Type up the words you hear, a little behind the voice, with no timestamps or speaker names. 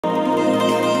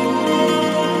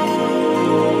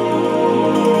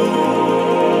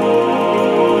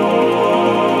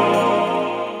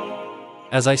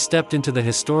As I stepped into the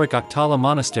historic Akhtala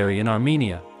Monastery in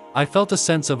Armenia, I felt a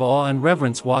sense of awe and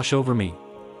reverence wash over me.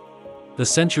 The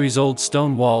centuries-old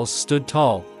stone walls stood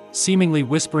tall, seemingly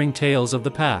whispering tales of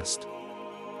the past.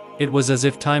 It was as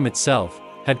if time itself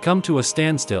had come to a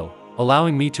standstill,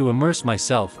 allowing me to immerse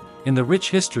myself in the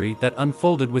rich history that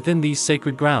unfolded within these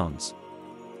sacred grounds.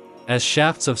 As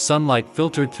shafts of sunlight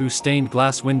filtered through stained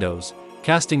glass windows,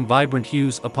 casting vibrant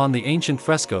hues upon the ancient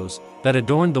frescoes that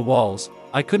adorned the walls,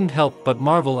 I couldn't help but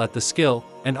marvel at the skill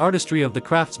and artistry of the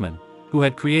craftsmen who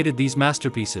had created these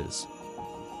masterpieces.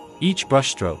 Each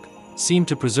brushstroke seemed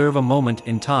to preserve a moment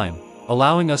in time,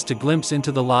 allowing us to glimpse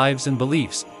into the lives and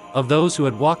beliefs of those who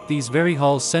had walked these very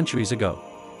halls centuries ago.